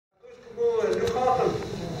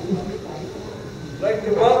I'd like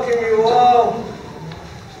to welcome you all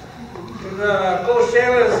to the Coast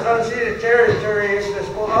Salish Unceded Territory in the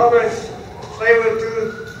Squamish,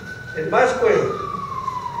 Tsleil-Waututh, and Musqueam,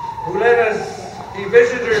 who let us be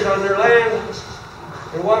visitors on their land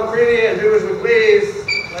and walk freely and do as we please,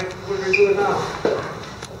 like what we're doing now.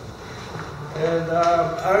 And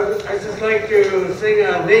I'd just like to sing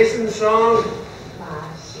a nation song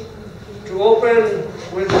to open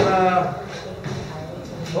with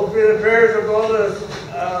hopefully the prayers of all the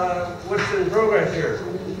what's in progress here.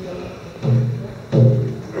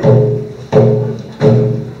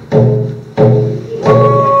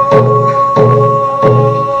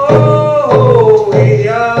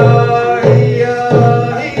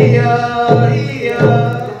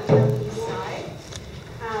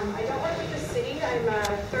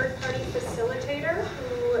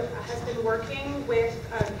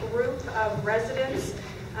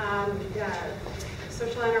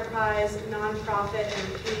 Social enterprise, nonprofit,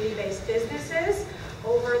 and community-based businesses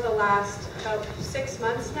over the last about 6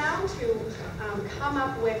 months now to come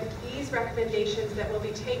up with these recommendations that we'll be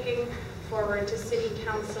taking forward to City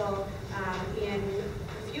Council in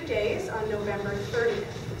a few days on November 30th.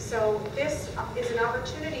 So this is an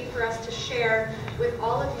opportunity for us to share with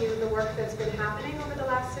all of you the work that's been happening over the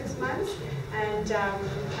last 6 months, and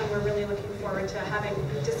we're really looking forward to having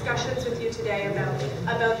discussions with you today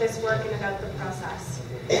about this work and about the process.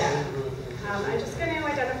 I'm just going to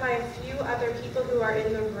identify a few other people who are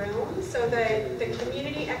in the room. So the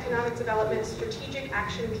Community Economic Development Strategic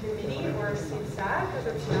Action Committee, or CEDSAC as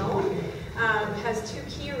it's known, has 2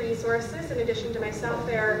 key resources. In addition to myself,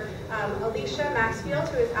 there Alicia Maxfield,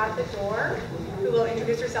 who is at the door, who will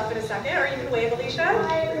introduce herself in a second, or you can wave, Alicia.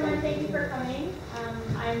 Hi everyone, thank you for coming.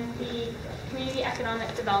 I'm the Community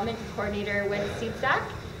Economic Development Coordinator with CEDSAC,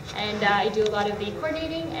 and I do a lot of the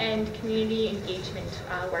coordinating and community engagement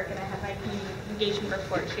work, and I have my community engagement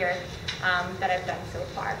report here that I've done so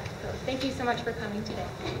far. So thank you so much for coming today.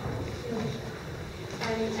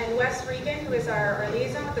 And Wes Regan, who is our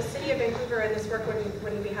liaison with the City of Vancouver, and this work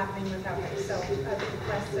wouldn't be happening without him. So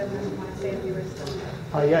Wes, I want to say a few words to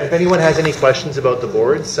him. Yeah, if anyone has any questions about the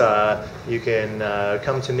boards, you can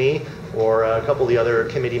come to me or a couple of the other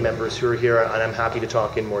committee members who are here, and I'm happy to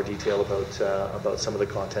talk in more detail about some of the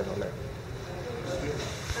content on there.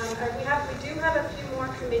 We do have a few more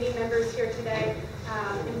committee members here today.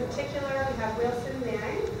 In particular, we have Wilson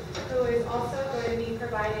Nang, who is also going to be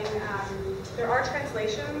providing, there are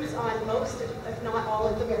translations on most, if not all,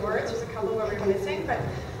 of the boards. There's a couple where we're missing, but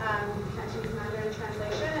he's Mandarin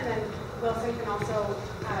translation, and then Wilson can also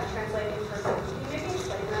translate in person. Can you maybe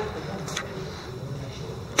explain that?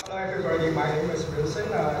 Hello everybody, my name is Wilson.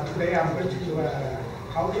 Today I'm going to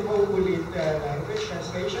help people who need language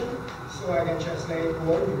translation, so I can translate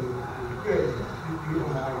what you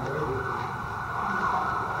don't mind.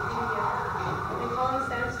 And Colin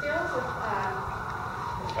Stansfield with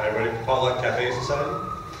Hi everybody, Paul at Cafe Society.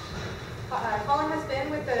 Colin has been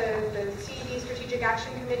with the CED Strategic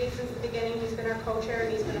Action Committee since the beginning. He's been our co-chair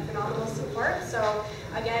and he's been a phenomenal support. So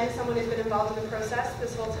again, someone who's been involved in the process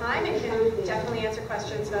this whole time and can definitely answer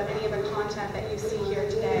questions about any of the content that you see here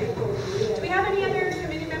today. Do we have any other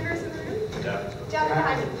committee members in the room?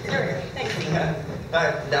 Davin, thanks. Hi,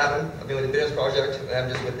 I'm Davin. I've been with the Business Project, and I'm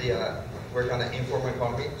just with the work on the informal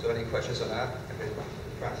economy. So any questions on that, I can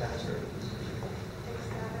try to answer.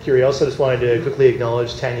 Kiri, also just wanted to quickly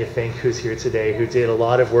acknowledge Tanya Fink, who's here today, who did a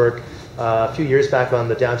lot of work a few years back on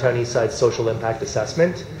the Downtown Eastside Social Impact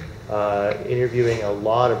Assessment, interviewing a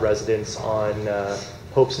lot of residents on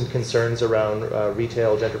hopes and concerns around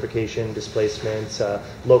retail gentrification, displacement,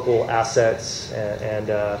 local assets, and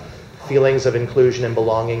feelings of inclusion and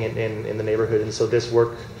belonging in the neighborhood. And so this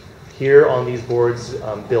work here on these boards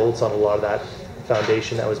builds on a lot of that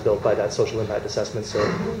foundation that was built by that social impact assessment. So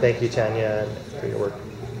thank you, Tanya, for your work.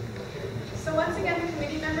 So once again, the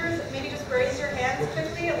committee members, maybe just raise your hands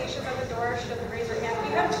quickly. Alicia's at the door, she doesn't raise her hand.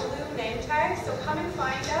 We have blue name tags, so come and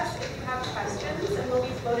find us if you have questions, and we'll be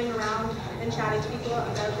floating around and chatting to people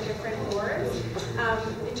about the different boards.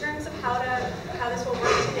 In terms of how this will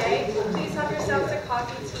work today, please help yourselves to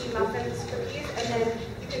coffee, tea, muffins, cookies, and then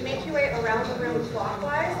you can make your way around the room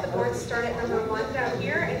clockwise. The boards start at number 1 down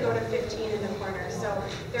here and go to 15 in the corner. So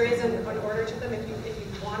there is an order to them if you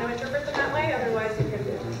want to interpret them that way. Otherwise, you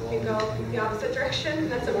can go the opposite direction.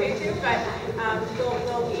 That's okay too. But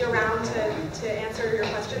we'll be around to answer your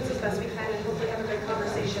questions as best we can and hopefully have a good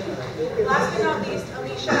conversation. Last but not least,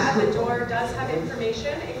 Alicia at the door does have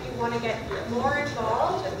information if you want to get more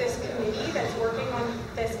involved with this committee that's working on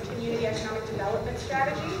this community economic development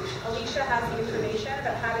strategy. Alicia has the information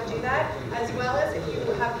about how to do that, as well as if you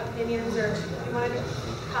have opinions or you want to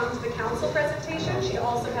come to the council presentation. She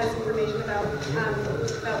also has information about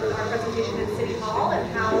our presentation at City Hall and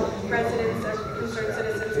how residents or concerned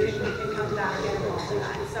citizens can come to that or get involved in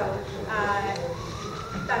that. So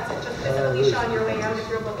that's it. Just visit Alicia on your way out if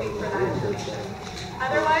you're looking for that information.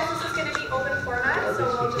 Otherwise, this is going to be open format, so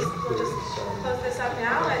we'll just close this up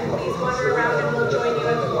now, and please wander around and we'll join you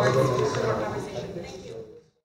at the board for more conversation.